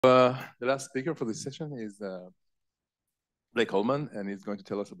The last speaker for this session is Blake Holman, and he's going to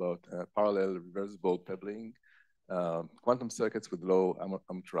tell us about parallel reversible pebbling, quantum circuits with low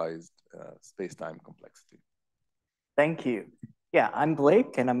amortized space-time complexity. Thank you. Yeah, I'm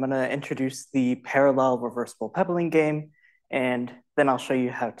Blake, and I'm going to introduce the parallel reversible pebbling game, and then I'll show you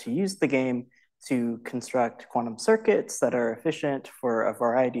how to use the game to construct quantum circuits that are efficient for a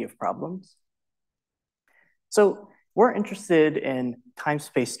variety of problems. So we're interested in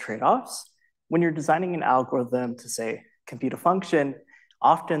time-space trade-offs. When you're designing an algorithm to, say, compute a function,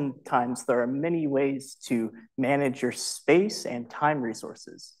 oftentimes there are many ways to manage your space and time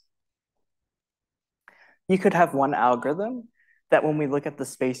resources. You could have one algorithm that when we look at the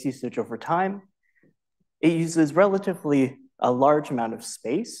space usage over time, it uses relatively a large amount of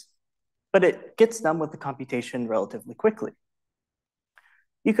space, but it gets done with the computation relatively quickly.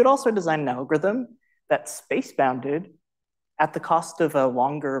 You could also design an algorithm that's space-bounded at the cost of a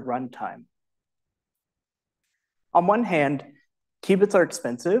longer runtime. On one hand, qubits are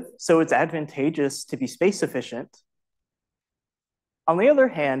expensive, so it's advantageous to be space efficient. On the other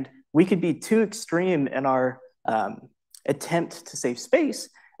hand, we could be too extreme in our attempt to save space,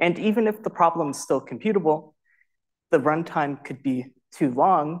 and even if the problem is still computable, the runtime could be too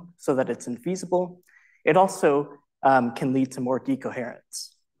long so that it's infeasible. It also can lead to more decoherence.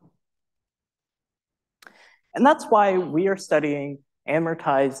 And that's why we are studying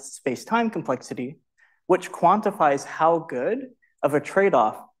amortized space-time complexity, which quantifies how good of a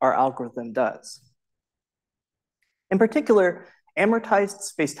trade-off our algorithm does. In particular, amortized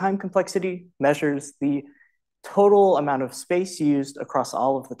space-time complexity measures the total amount of space used across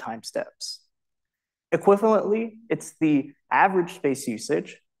all of the time steps. Equivalently, it's the average space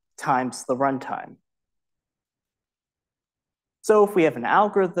usage times the runtime. So if we have an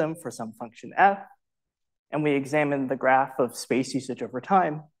algorithm for some function f, and we examine the graph of space usage over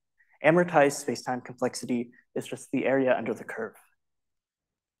time, amortized space-time complexity is just the area under the curve.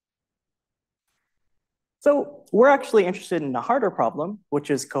 So we're actually interested in a harder problem, which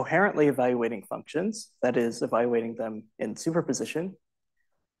is coherently evaluating functions, that is, evaluating them in superposition.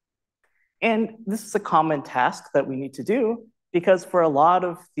 And this is a common task that we need to do because for a lot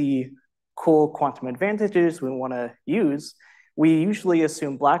of the cool quantum advantages we want to use, we usually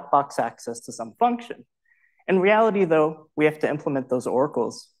assume black box access to some function. In reality, though, we have to implement those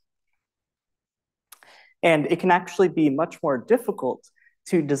oracles. And it can actually be much more difficult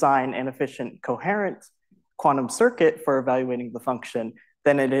to design an efficient coherent quantum circuit for evaluating the function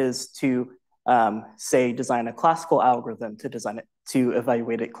than it is to, say, design a classical algorithm to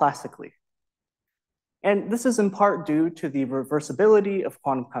evaluate it classically. And this is in part due to the reversibility of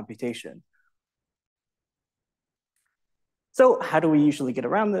quantum computation. So how do we usually get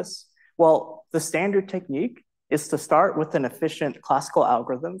around this? Well, the standard technique is to start with an efficient classical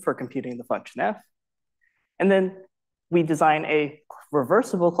algorithm for computing the function f, and then we design a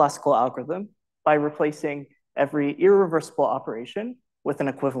reversible classical algorithm by replacing every irreversible operation with an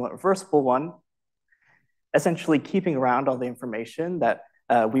equivalent reversible one, essentially keeping around all the information that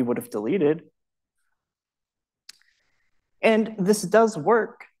we would have deleted. And this does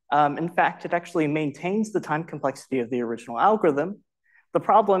work. In fact, it actually maintains the time complexity of the original algorithm. The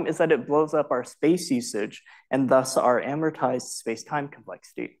problem is that it blows up our space usage and thus our amortized space-time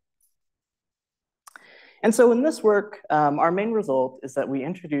complexity. And so in this work, our main result is that we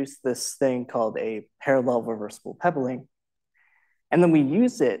introduce this thing called a parallel reversible pebbling, and then we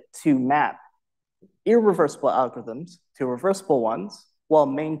use it to map irreversible algorithms to reversible ones while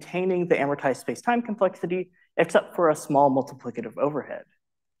maintaining the amortized space-time complexity, except for a small multiplicative overhead.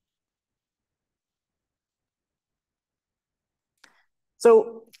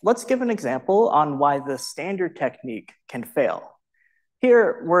 So let's give an example on why the standard technique can fail.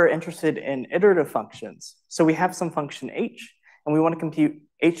 Here, we're interested in iterative functions. So we have some function h, and we want to compute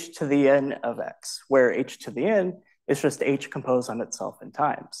h to the n of x, where h to the n is just h composed on itself in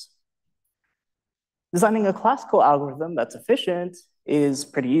times. Designing a classical algorithm that's efficient is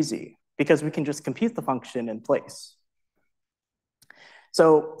pretty easy, because we can just compute the function in place.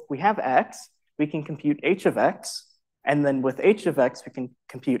 So we have x, we can compute h of x, and then with h of x, we can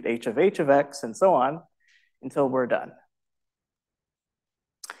compute h of x, and so on, until we're done.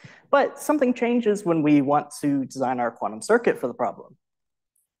 But something changes when we want to design our quantum circuit for the problem.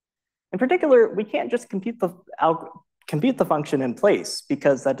 In particular, we can't just compute the function in place,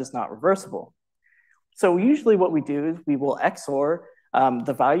 because that is not reversible. So usually what we do is we will XOR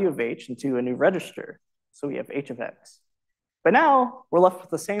the value of h into a new register. So we have h of x. But now we're left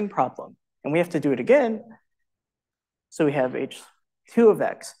with the same problem, and we have to do it again. So we have h2 of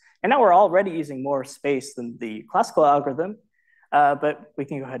x. And now we're already using more space than the classical algorithm. but we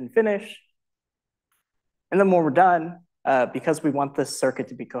can go ahead and finish. And then when we're done, because we want this circuit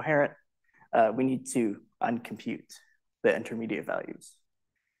to be coherent, we need to uncompute the intermediate values.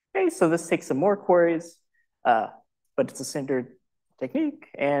 Okay, so this takes some more queries, but it's a standard technique,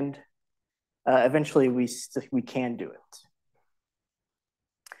 and eventually we can do it.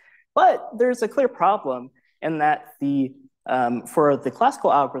 But there's a clear problem in that for the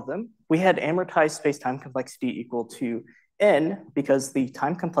classical algorithm, we had amortized space-time complexity equal to n because the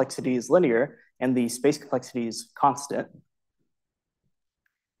time complexity is linear and the space complexity is constant.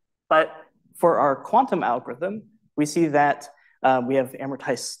 But for our quantum algorithm, we see that we have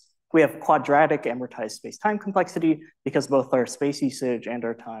quadratic amortized space-time complexity because both our space usage and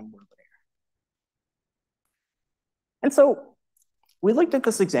our time were linear. And so we looked at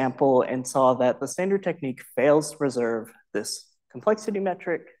this example and saw that the standard technique fails to preserve this complexity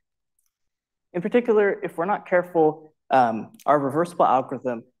metric. In particular, if we're not careful, our reversible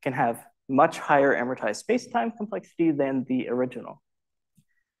algorithm can have much higher amortized space-time complexity than the original.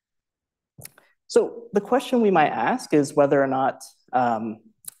 So the question we might ask is whether or not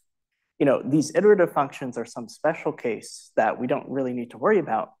these iterative functions are some special case that we don't really need to worry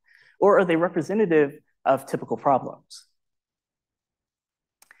about, or are they representative of typical problems?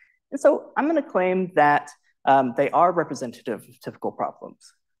 And so I'm going to claim that they are representative of typical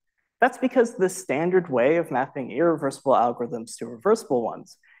problems. That's because the standard way of mapping irreversible algorithms to reversible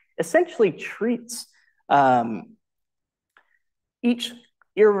ones essentially treats each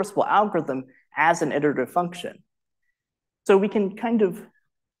irreversible algorithm as an iterative function. So we can kind of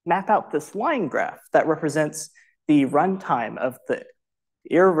map out this line graph that represents the runtime of the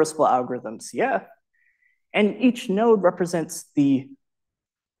irreversible algorithm CF, and each node represents the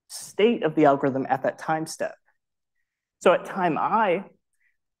state of the algorithm at that time step. So at time I,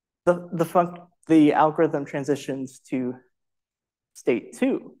 the algorithm transitions to state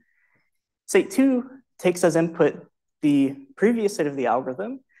 2. State 2 takes as input the previous state of the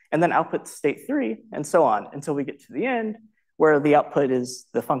algorithm, and then outputs state 3, and so on, until we get to the end, where the output is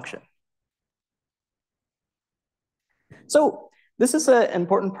the function. So this is an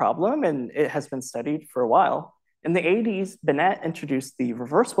important problem, and it has been studied for a while. In the 80s, Binet introduced the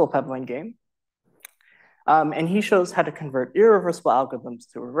reversible pebbling game, and he shows how to convert irreversible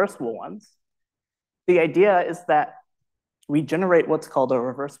algorithms to reversible ones. The idea is that we generate what's called a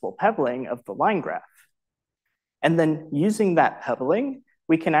reversible pebbling of the line graph. And then using that pebbling,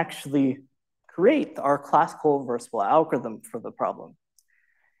 we can actually create our classical reversible algorithm for the problem.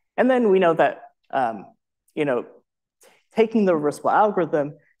 And then we know that taking the reversible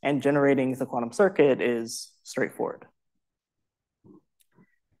algorithm and generating the quantum circuit is straightforward.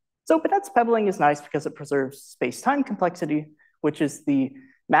 So Binet's pebbling is nice because it preserves space-time complexity, which is the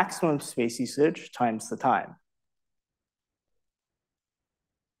maximum space usage times the time.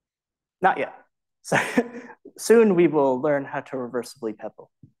 Not yet. So soon we will learn how to reversibly pebble.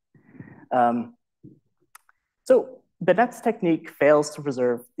 So Binet's technique fails to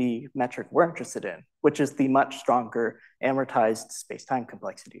preserve the metric we're interested in, which is the much stronger amortized space-time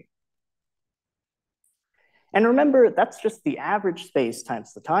complexity. And remember, that's just the average space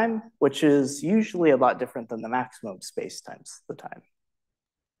times the time, which is usually a lot different than the maximum space times the time.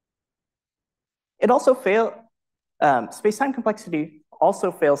 It also space-time complexity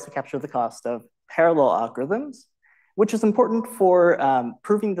also fails to capture the cost of parallel algorithms, which is important for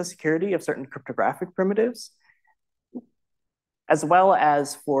proving the security of certain cryptographic primitives, as well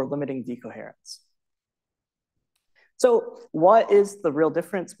as for limiting decoherence. So what is the real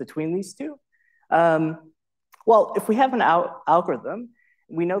difference between these two? Well, if we have an algorithm,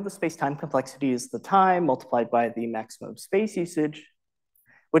 we know the space-time complexity is the time multiplied by the maximum space usage,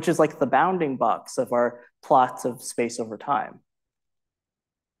 which is like the bounding box of our plots of space over time.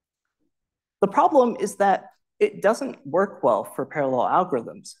 The problem is that it doesn't work well for parallel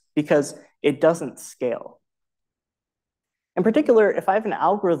algorithms because it doesn't scale. In particular, if I have an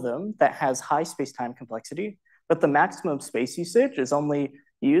algorithm that has high space-time complexity, but the maximum space usage is only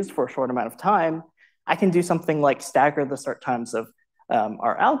used for a short amount of time, I can do something like stagger the start times of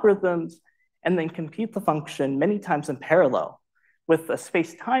our algorithms and then compute the function many times in parallel with a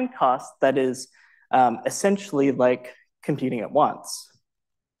space-time cost that is essentially like computing at once.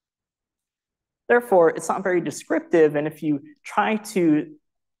 Therefore, it's not very descriptive, and if you try to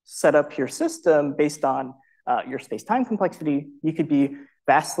set up your system based on your space-time complexity, you could be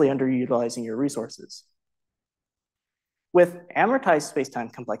vastly underutilizing your resources. With amortized space-time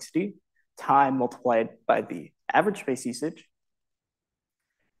complexity, time multiplied by the average space usage,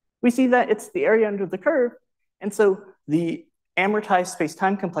 we see that it's the area under the curve, and so the amortized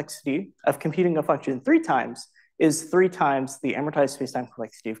space-time complexity of computing a function 3 times is 3 times the amortized spacetime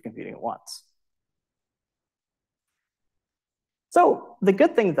complexity of computing it once. So the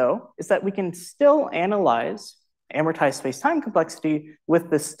good thing, though, is that we can still analyze amortized spacetime complexity with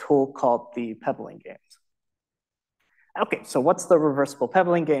this tool called the Pebbling games. Okay, so what's the reversible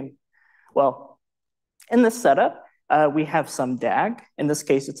Pebbling game? Well, in this setup, we have some DAG. In this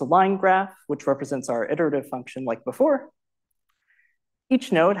case, it's a line graph, which represents our iterative function like before.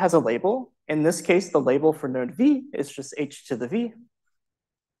 Each node has a label. In this case, the label for node V is just h to the v.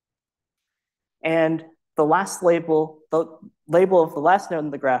 And the label of the last node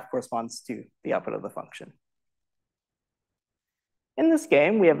in the graph corresponds to the output of the function. In this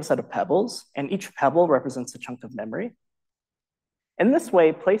game, we have a set of pebbles, and each pebble represents a chunk of memory. In this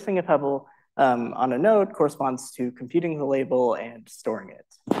way, placing a pebble on a node corresponds to computing the label and storing it.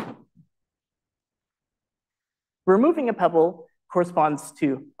 Removing a pebble corresponds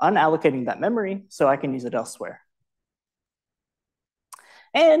to unallocating that memory, so I can use it elsewhere.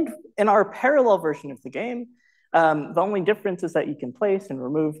 And in our parallel version of the game, the only difference is that you can place and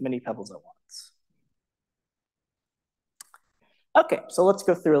remove many pebbles at once. Okay, so let's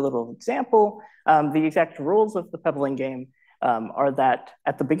go through a little example. The exact rules of the pebbling game are that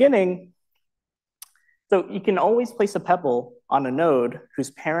at the beginning, so you can always place a pebble on a node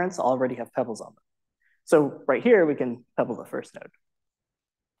whose parents already have pebbles on them. So right here, we can pebble the first node.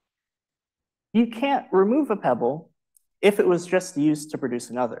 You can't remove a pebble if it was just used to produce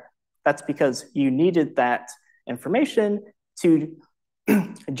another. That's because you needed that information to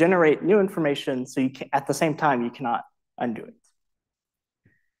generate new information, so you can, at the same time, you cannot undo it.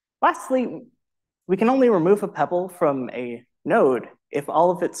 Lastly, we can only remove a pebble from a node if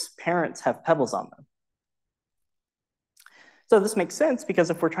all of its parents have pebbles on them. So this makes sense because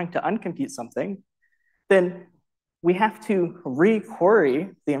if we're trying to uncompute something, then we have to re-query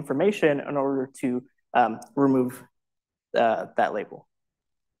the information in order to remove that label.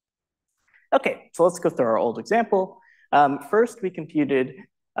 Okay, so let's go through our old example. First, we computed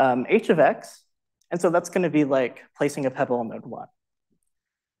h of x, and so that's going to be like placing a pebble on node 1.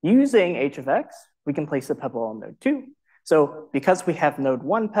 Using h of x, we can place a pebble on node 2. So because we have node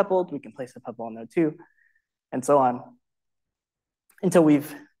 1 pebbled, we can place a pebble on node 2, and so on, until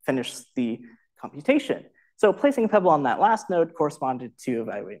we've finished the computation. So placing a pebble on that last node corresponded to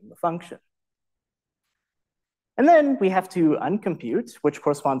evaluating the function. And then we have to uncompute, which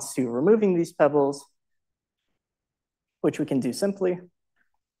corresponds to removing these pebbles, which we can do simply,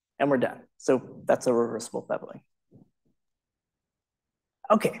 and we're done. So that's a reversible pebbling.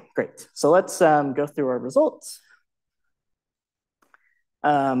 Okay, great. So let's go through our results.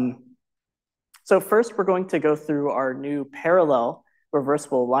 So first, we're going to go through our new parallel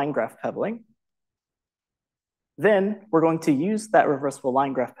reversible line graph pebbling. Then we're going to use that reversible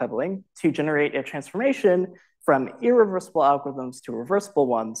line graph pebbling to generate a transformation from irreversible algorithms to reversible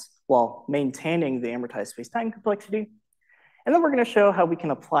ones while maintaining the amortized spacetime complexity. And then we're going to show how we can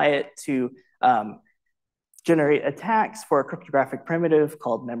apply it to generate attacks for a cryptographic primitive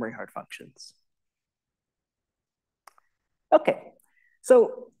called memory hard functions. Okay,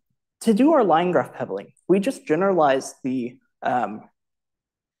 so to do our line graph pebbling, we just generalized the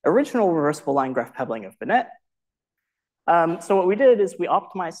original reversible line graph pebbling of Binet. So what we did is we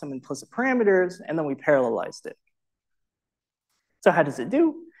optimized some implicit parameters and then we parallelized it. So how does it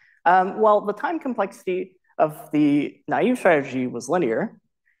do? Well, the time complexity of the naive strategy was linear.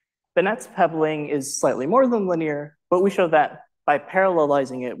 Binet's pebbling is slightly more than linear, but we show that by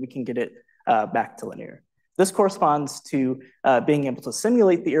parallelizing it, we can get it back to linear. This corresponds to being able to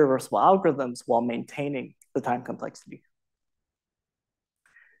simulate the irreversible algorithms while maintaining the time complexity.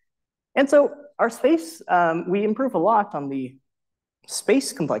 And so our space, we improve a lot on the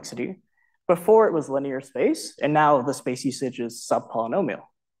space complexity. Before it was linear space, and now the space usage is sub-polynomial.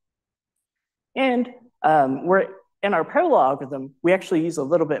 And we're in our parallel algorithm, we actually use a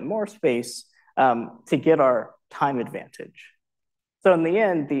little bit more space to get our time advantage. So in the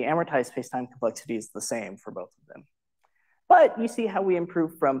end, the amortized spacetime complexity is the same for both of them. But you see how we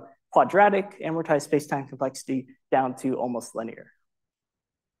improve from quadratic amortized spacetime complexity down to almost linear.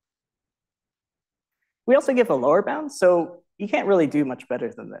 We also give a lower bound, so you can't really do much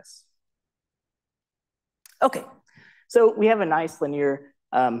better than this. Okay, so we have a nice linear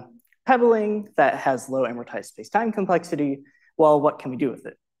pebbling that has low amortized spacetime complexity. Well, what can we do with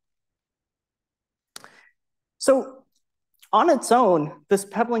it? So on its own, this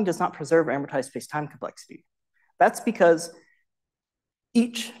pebbling does not preserve amortized spacetime complexity. That's because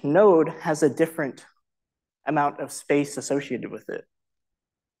each node has a different amount of space associated with it.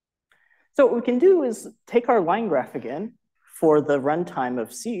 So what we can do is take our line graph again for the runtime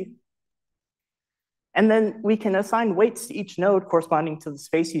of C. And then we can assign weights to each node corresponding to the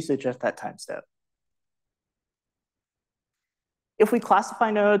space usage at that time step. If we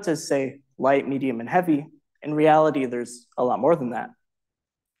classify nodes as, say, light, medium, and heavy, in reality, there's a lot more than that.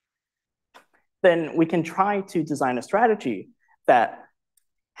 Then we can try to design a strategy that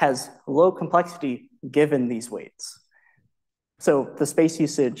has low complexity given these weights. So the space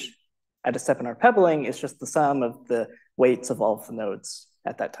usage at a step in our pebbling is just the sum of the weights of all of the nodes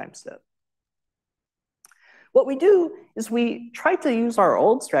at that time step. What we do is we try to use our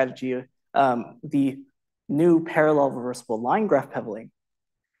old strategy, the new parallel reversible line graph pebbling,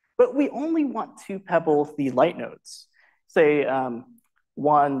 but we only want to pebble the light nodes, say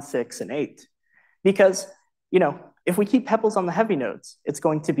 1, 6, and 8, because if we keep pebbles on the heavy nodes, it's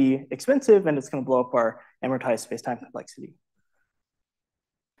going to be expensive and it's going to blow up our amortized space-time complexity.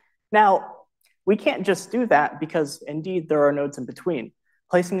 Now, we can't just do that because indeed there are nodes in between.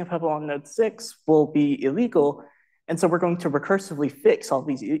 Placing a pebble on node 6 will be illegal, and so we're going to recursively fix all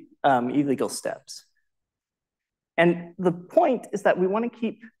these illegal steps. And the point is that we want to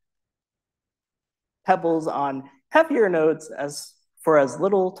keep pebbles on heavier nodes for as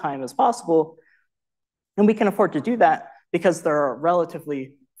little time as possible, and we can afford to do that because there are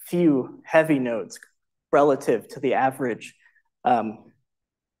relatively few heavy nodes relative to the average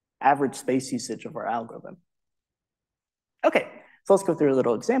space usage of our algorithm. Okay, so let's go through a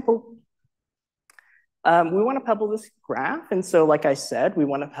little example. We want to pebble this graph, and so like I said, we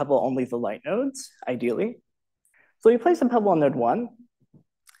want to pebble only the light nodes, ideally. So we place a pebble on node 1,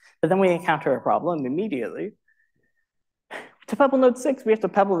 but then we encounter a problem immediately. To pebble node 6, we have to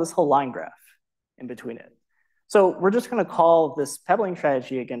pebble this whole line graph in between it. So we're just going to call this pebbling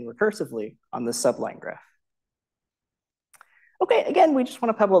strategy again recursively on this subline graph. Okay, again, we just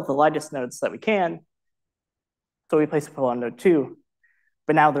want to pebble the lightest nodes that we can. So we place a pebble on node 2,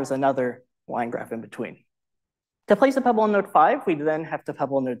 but now there's another line graph in between. To place a pebble on node 5, we then have to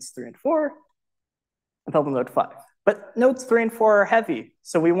pebble nodes 3 and 4 and pebble node 5. But nodes 3 and 4 are heavy,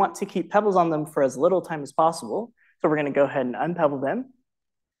 so we want to keep pebbles on them for as little time as possible. So we're going to go ahead and unpebble them.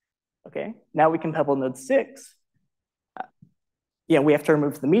 Okay, now we can pebble node 6. We have to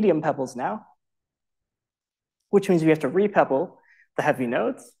remove the medium pebbles now, which means we have to repebble the heavy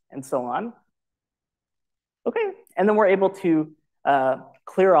nodes and so on. Okay, and then we're able to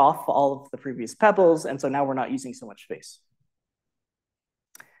clear off all of the previous pebbles, and so now we're not using so much space.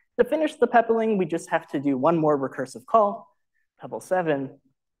 To finish the pebbling, we just have to do one more recursive call, pebble 7,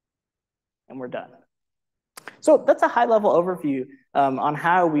 and we're done. So that's a high-level overview on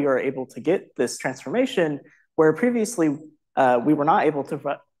how we are able to get this transformation, where previously we were not able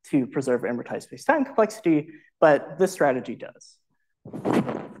to preserve amortized space-time complexity, but this strategy does.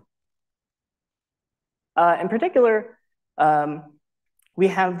 In particular, we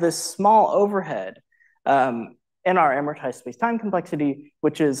have this small overhead in our amortized space-time complexity,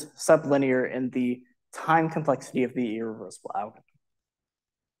 which is sublinear in the time complexity of the irreversible algorithm.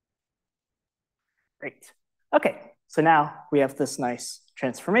 Great. Okay, so now we have this nice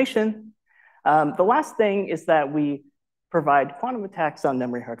transformation. The last thing is that we provide quantum attacks on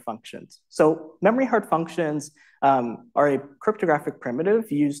memory hard functions. So memory hard functions are a cryptographic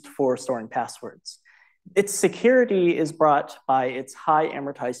primitive used for storing passwords. Its security is brought by its high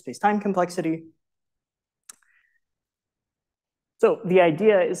amortized space-time complexity. So the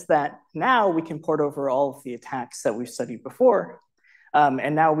idea is that now we can port over all of the attacks that we've studied before,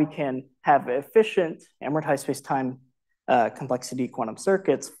 and now we can have efficient amortized space-time complexity quantum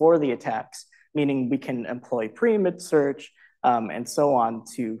circuits for the attacks, meaning we can employ pre-mid search and so on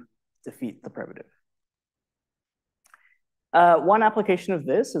to defeat the primitive. One application of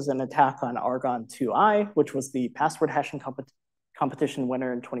this is an attack on Argon 2i, which was the password hashing competition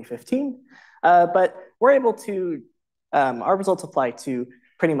winner in 2015. But we're able to, our results apply to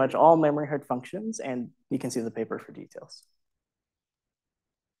pretty much all memory hard functions, and you can see the paper for details.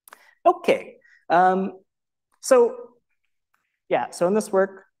 Okay, so in this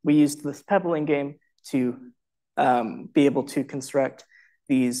work, we used this pebbling game to be able to construct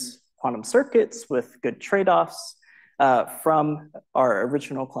these quantum circuits with good trade-offs from our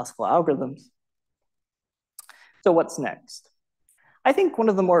original classical algorithms. So what's next? I think one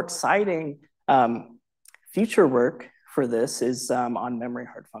of the more exciting future work for this is on memory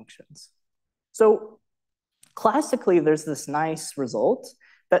hard functions. So classically, there's this nice result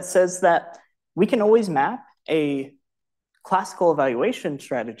that says that we can always map a classical evaluation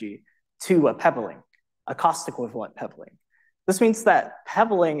strategy to a pebbling, a cost equivalent pebbling. This means that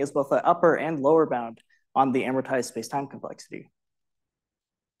pebbling is both an upper and lower bound on the amortized space-time complexity.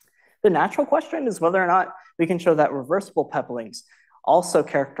 The natural question is whether or not we can show that reversible pebblings also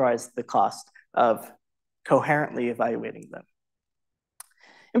characterize the cost of coherently evaluating them.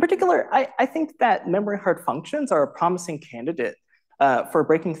 In particular, I think that memory hard functions are a promising candidate for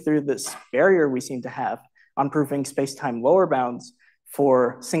breaking through this barrier we seem to have on proving space-time lower bounds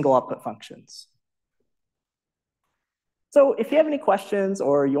for single output functions. So if you have any questions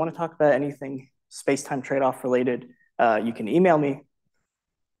or you want to talk about anything space-time trade-off related, you can email me.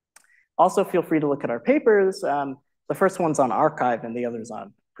 Also, feel free to look at our papers. The first one's on archive and the other's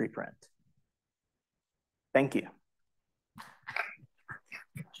on preprint. Thank you.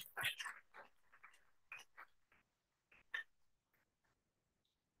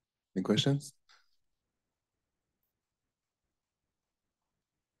 Any questions?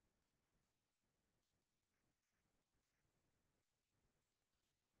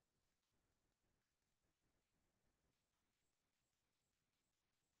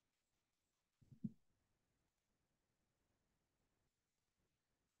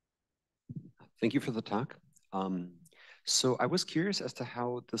 Thank you for the talk. So I was curious as to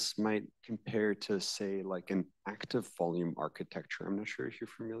how this might compare to, say, like an active volume architecture. I'm not sure if you're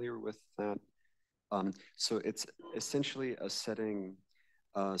familiar with that. So it's essentially a setting.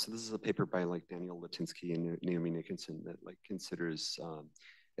 So this is a paper by like Daniel Latinsky and Naomi Nickinson that like considers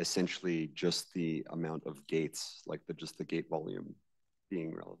essentially just the amount of gates, like just the gate volume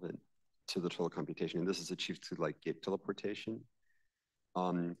being relevant to the total computation. And this is achieved through like gate teleportation.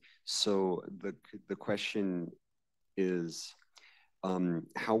 So the question is,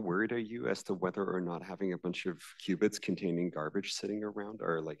 how worried are you as to whether or not having a bunch of qubits containing garbage sitting around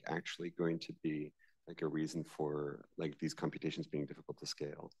are like actually going to be like a reason for like these computations being difficult to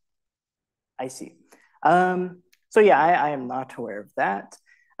scale? I see. So yeah, I am not aware of that.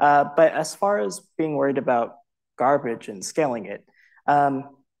 But as far as being worried about garbage and scaling it,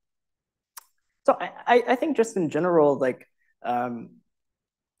 so I think just in general, like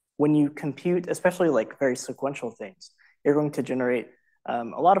when you compute, especially like very sequential things, you're going to generate a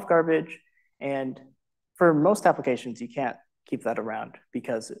lot of garbage. And for most applications, you can't keep that around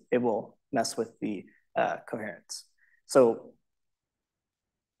because it will mess with the coherence. So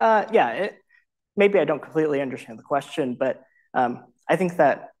yeah, maybe I don't completely understand the question, but I think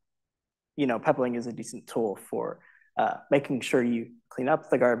that, you know, pebbling is a decent tool for making sure you clean up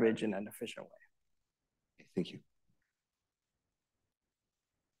the garbage in an efficient way. Thank you.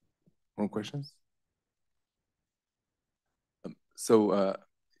 More questions? So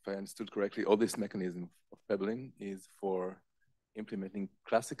if I understood correctly, all this mechanism of pebbling is for implementing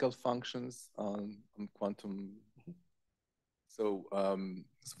classical functions on quantum. So,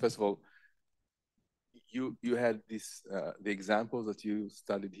 so first of all, you had this the examples that you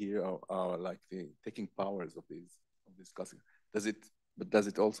studied here are like the taking powers of these classical. Does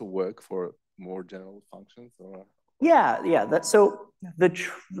it also work for more general functions or? Yeah. So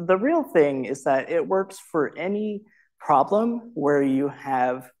the real thing is that it works for any problem where you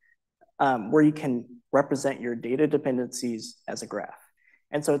have where you can represent your data dependencies as a graph.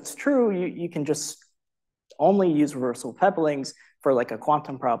 And so it's true you can just only use reversible pebblings for like a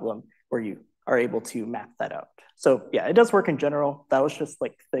quantum problem where you are able to map that out. So yeah, it does work in general. That was just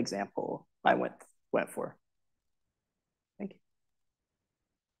like the example I went for. Thank you.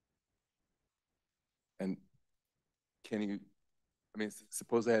 And can you, I mean,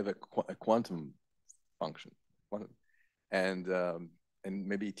 suppose I have a quantum function, and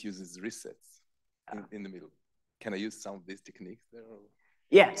maybe it uses resets in the middle. Can I use some of these techniques there? Or?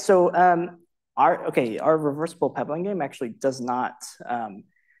 Yeah, so our reversible pebbling game actually does not,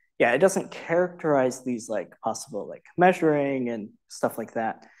 it doesn't characterize these like possible like measuring and stuff like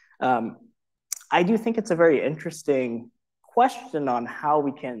that. I do think it's a very interesting question on how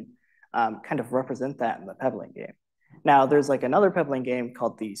we can kind of represent that in the pebbling game. Now, there's like another pebbling game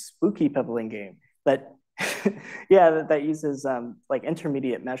called the spooky pebbling game that, that uses like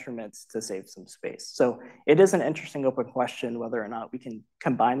intermediate measurements to save some space. So it is an interesting open question whether or not we can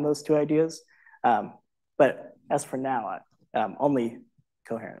combine those two ideas. But as for now, only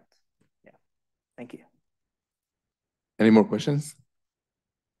coherent. Yeah, thank you. Any more questions?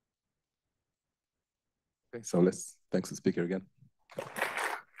 Okay, so thanks to the speaker again.